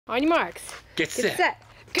On your marks. Get set.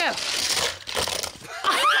 Go.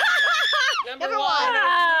 Number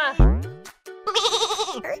 1.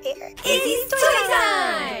 Izzy's toy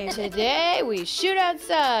time! Today we shoot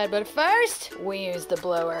outside, but first we use the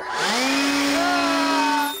blower.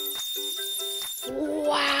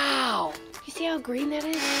 Wow! You see how green that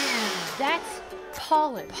is? That's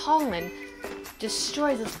pollen. Pollen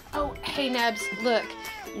destroys us. Oh, hey Nubs, look.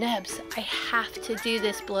 Nubs, I have to do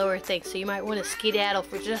this blower thing, so you might want to skedaddle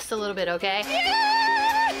for just a little bit, okay?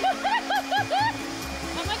 Yeah!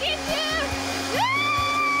 I'm gonna get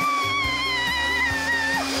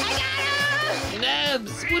you!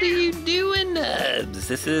 Nubs, what are you doing, Nubs?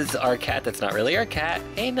 This is our cat that's not really our cat.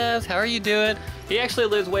 Hey, Nubs, how are you doing? He actually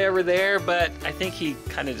lives way over there, but I think he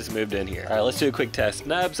kind of just moved in here. All right, let's do a quick test.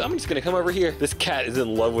 Nubs, I'm just gonna come over here. This cat is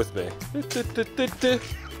in love with me.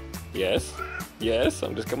 Yes, yes,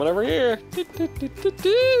 I'm just coming over here.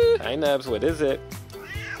 Hi, Nubs, what is it?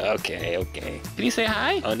 Okay, okay. Can you say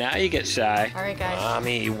hi? Oh, now you get shy. All right, guys.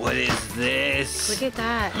 Mommy, what is this? Look at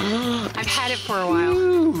that. I've had it for a while.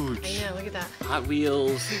 Huge. I know, look at that. Hot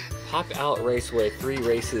Wheels Pop Out Raceway, 3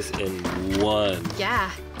 races in 1. Yeah.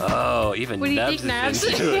 Oh, even What do you Nubs think, Nubs?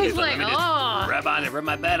 is into it. He's like, Let me just oh. rub on it, rub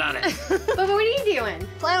my bed on it. Bubba, what are you doing?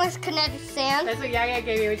 Playing with kinetic sand. That's what Yaya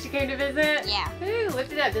gave you when she came to visit? Yeah. Ooh,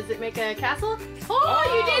 lift it up. Does it make a castle?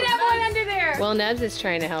 Oh, you did have one under there. Well, Nubs is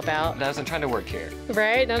trying to help out. Nubs, I'm trying to work here.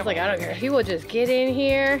 Right? Nubs like, I don't care. He will just get in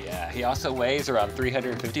here. Yeah, he also weighs around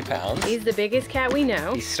 350 pounds. He's the biggest cat we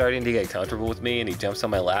know. He's starting to get comfortable with me, and he jumps on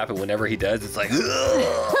my lap, and whenever he does, it's like, he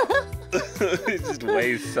just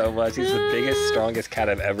weighs so much. He's the biggest, strongest cat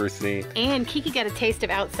I've ever seen. And Kiki got a taste of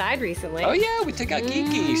outside recently. Oh yeah, we took out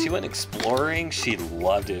Kiki. She went exploring. She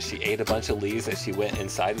loved it. She ate a bunch of leaves that she went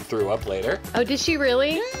inside and threw up later. Oh, did she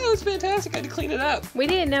really? Yeah, it was fantastic. I had to clean it up. We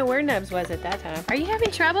didn't know where Nubs was at that time. Are you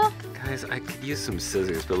having trouble? Guys, I could use some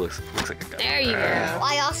scissors, but it looks like a gun. There you go.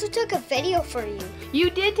 I also took a video for you. You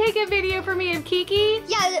did take a video for me of Kiki?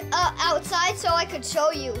 Yeah, outside so I could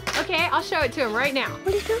show you. Okay, I'll show it to him right now. What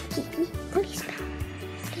do you smell, Kiki? What do you smell?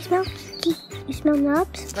 Do you smell Kiki? You smell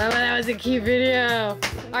Nubs? Oh, that was a cute video. All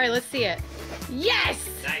right, let's see it. Yes!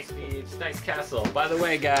 Nice beach, nice castle. By the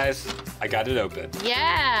way, guys, I got it open.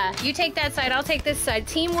 Yeah. You take that side, I'll take this side.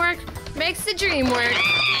 Teamwork makes the dream work.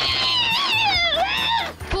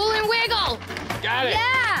 Pull and wiggle. Got it.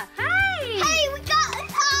 Yeah. Hi. Hey, we got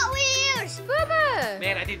Hot Wheels! Bubba.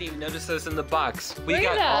 Man, I didn't even notice those in the box. We Look at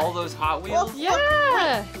got that. all those Hot Wheels.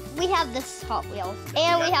 Yeah. We have this Hot Wheels.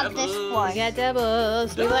 And we have this doubles. one. We got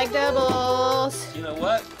doubles. We like doubles. You know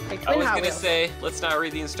what? Like I twin was Hot gonna Wheels. say, let's not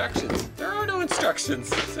read the instructions. There are no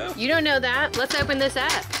instructions, so. You don't know that. Let's open this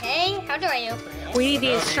up. Hey, how do I open it? We need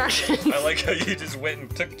the instructions. I like how you just went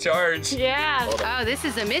and took charge. Yeah. Hold on. Oh, this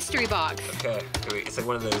is a mystery box. Okay, wait, it's like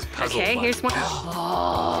one of those puzzle Okay, boxes. here's one.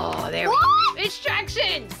 Oh, there we go. What?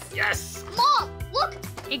 Instructions. Yes! Mom, look!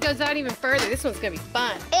 It goes out even further. This one's gonna be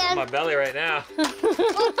fun. And My belly right now. look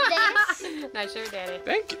this. Not sure, Daddy.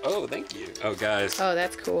 Thank you. Oh, thank you. Oh, guys. Oh,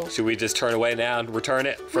 that's cool. Should we just turn away now and return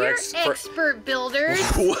it for We're expert builders.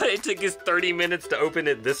 What? It took us 30 minutes to open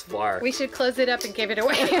it this far. We should close it up and give it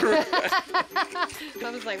away. I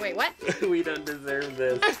was like, wait, what? We don't deserve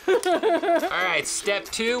this. All right, step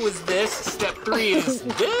 2 was this. Step 3 is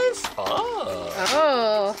this. Oh.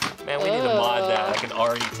 Oh. Man, we need to mod that. I can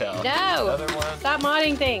already tell. No. Another one. Stop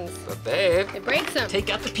modding things. But babe, It breaks them. take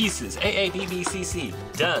out the pieces. A, B, B, C, C.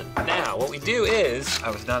 Done. Now, what we do is, I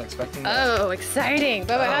was not expecting that. Oh, exciting.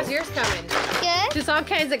 Bubba, Oh. how's yours coming? Good. Just all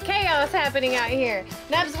kinds of chaos happening out here.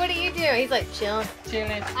 Nubs, what are you doing? He's like chilling.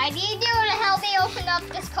 I need you to help me open up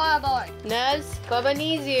this cardboard. Nubs, Bubba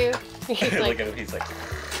needs you. He's Look like, at him, he's like,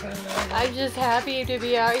 I'm just happy to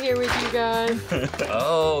be out here with you guys.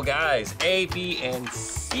 oh, guys, A, B, and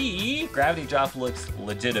C. Gravity drop looks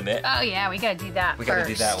legitimate. Oh yeah, we gotta do that We first. gotta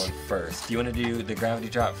do that one first. Do you wanna do the gravity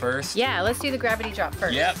drop first? Yeah, let's do the gravity drop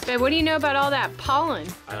first. Yep. Babe, what do you know about all that pollen?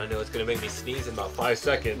 I don't know, it's gonna make me sneeze in about 5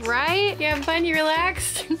 seconds. Right? You having fun? You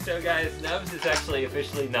relaxed? So guys, Nubs is actually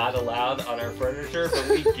officially not allowed on our furniture, but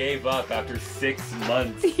we gave up after 6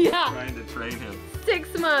 months Yeah. trying to train him.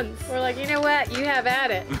 6 months. We're like, you know what? You have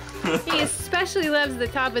at it. He especially loves the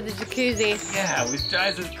top of the jacuzzi. Yeah, which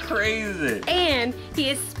drives us crazy. And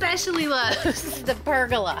he especially loves the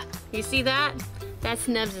pergola. You see that? That's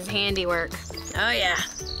Nubs' handiwork. Oh yeah.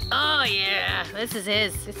 Oh yeah. This is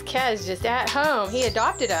his. This cat is just at home. He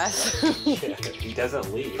adopted us. Yeah, he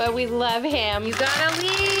doesn't leave. But we love him. You got a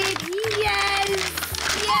lead. Yes.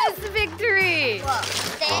 Yes, victory. Whoa,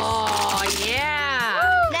 this. Oh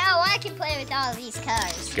yeah. Now I can play with all these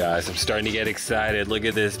cars. Guys, I'm starting to get excited. Look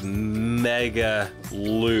at this mega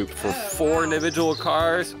loop for 4 individual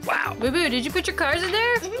cars. Wow. Boo Boo, did you put your cars in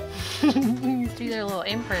there? See their little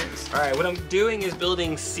imprints. All right, what I'm doing is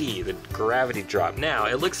building C, the gravity drop. Now,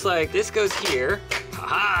 it looks like this goes here.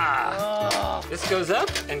 Ha-ha! This goes up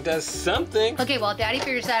and does something. Okay, well, Daddy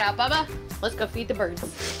figures that out. Bubba, let's go feed the birds.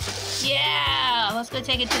 Yeah, let's go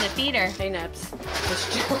take it to the feeder. Hey, Nebs.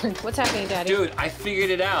 What's happening, Daddy? Dude, I figured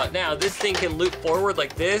it out. Now, this thing can loop forward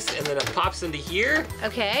like this, and then it pops into here.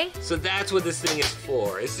 Okay. So that's what this thing is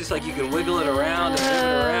for. It's just like you can wiggle it around and move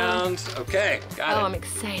it around. Okay, got it. Oh, I'm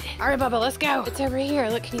excited. All right, Bubba, let's go. It's over here.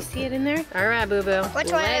 Look, can you see it in there? All right, Boo Boo.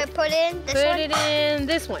 Which one do I put in? This one? Put it in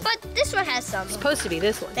this one. But this one has some. It's supposed to be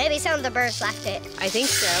this one. Maybe some of the birds left it. I think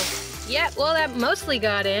so. Yeah, well, that mostly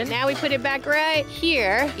got in. Now we put it back right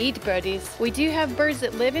here. Eat birdies. We do have birds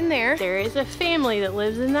that live in there. There is a family that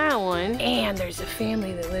lives in that one. And there's a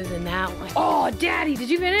family that lives in that one. Oh, Daddy, did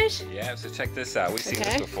you finish? Yeah, so check this out. We've seen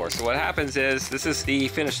this before. So what happens is, this is the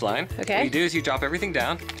finish line. Okay. What you do is you drop everything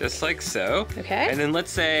down, just like so. Okay. And then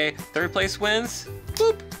let's say 3rd place wins.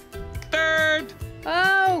 Boop. 3rd.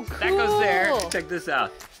 Oh, cool. That goes there. Check this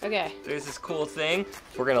out. Okay. There's this cool thing.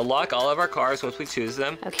 We're gonna lock all of our cars once we choose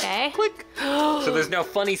them. Okay. Click. So there's no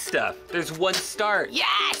funny stuff. There's one start.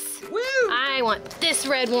 Yes! Woo! I want this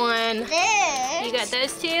red one. This. You got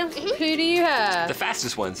those two? Who do you have? The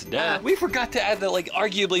fastest ones. Duh. We forgot to add the, like,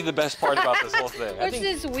 arguably the best part about this whole thing. What's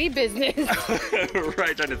this wee business?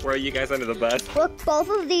 Right, trying to throw you guys under the bus. Look, both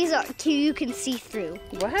of these are two you can see through.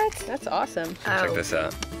 What? That's awesome. Check this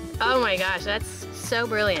out. Oh my gosh, that's so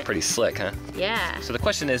brilliant. Pretty slick, huh? Yeah. So the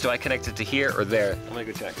question is, do I connect it to here or there? I'm gonna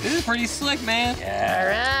go check. This is pretty slick, man. All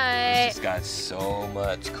Yeah. right. This got so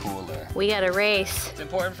much cooler. We got a race. It's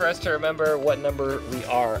important for us to remember what number we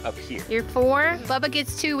are up here. You're 4. Bubba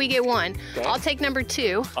gets 2, we get 1. Okay. I'll take number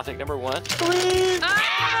 2. I'll take number 1.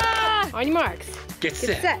 Ah! On your marks. Get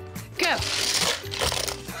set. Set. Go.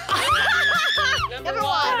 Number 1.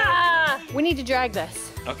 Ah! We need to drag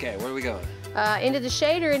this. Okay, where are we going? Into the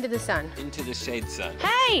shade or into the sun? Into the shade sun.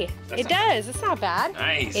 Hey, That's it not does. It's not bad.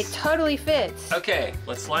 Nice. It totally fits. Okay,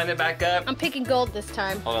 let's line it back up. I'm picking gold this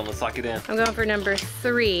time. Hold on, let's lock it in. I'm going for number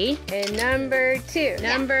 3 and number 2.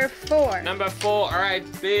 Number 4. Number 4. All right,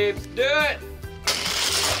 babes, do it.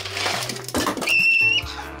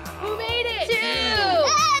 Who made it? 2.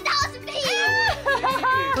 That was me.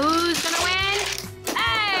 Who's gonna win?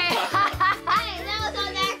 Hey! Hey, that was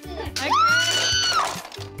on accident.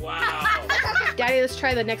 Wow. Daddy, let's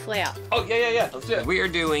try the next layout. Oh, yeah. Let's do it. We are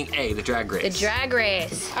doing A, the drag race. The drag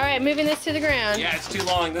race. All right, moving this to the ground. Yeah, it's too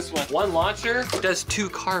long, this one. One launcher does 2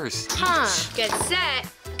 cars each. Get set,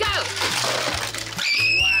 go!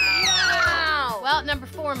 Wow. Well, number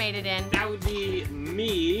 4 made it in. That would be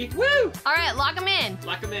me. Woo! All right, lock them in.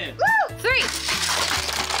 Lock them in. Woo! 3.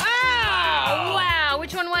 Oh, wow.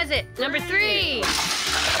 Which one was it? Number 3.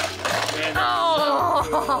 Man,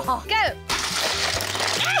 Oh, go.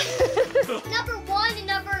 Number 1 and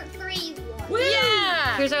number 3 won.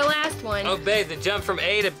 Yeah. Here's our last one. Oh, babe, the jump from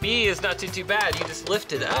A to B is not too bad. You just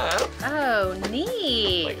lift it up, Oh,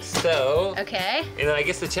 neat. like so. Okay. And then I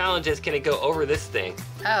guess the challenge is, can it go over this thing?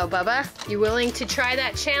 Oh, Bubba, you willing to try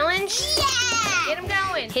that challenge? Yeah. Get him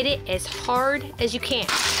going. Hit it as hard as you can.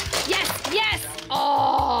 Yes.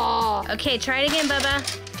 Oh. Okay, try it again, Bubba.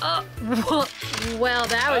 Oh, well,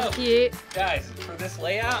 that was cute. Guys, for this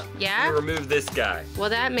layout, Yeah? we remove this guy. Well,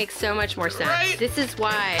 that makes so much more sense. Right? This is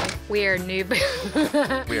why we are noob.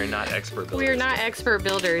 We are not expert builders. We are not expert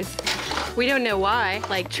builders. We don't know why.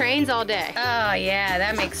 Like trains all day. Oh yeah,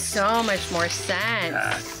 that makes so much more sense.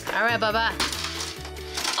 Yes. All right, Bubba.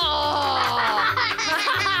 Oh!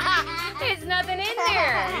 There's nothing in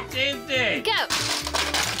there. Same thing. Go.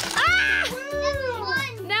 Ah!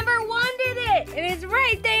 Number 1 did it. It is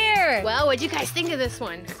right there. Well, what'd you guys think of this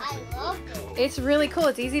one? I love it. It's really cool.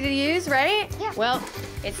 It's easy to use, right? Yeah. Well,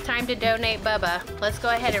 it's time to donate Bubba. Let's go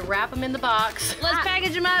ahead and wrap them in the box. Let's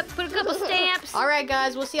package them up, put a couple stamps. All right,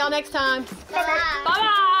 guys, we'll see y'all next time. Bye-bye.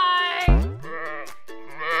 Bye-bye.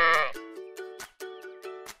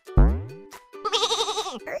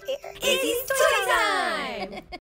 Izzy's Toy Time!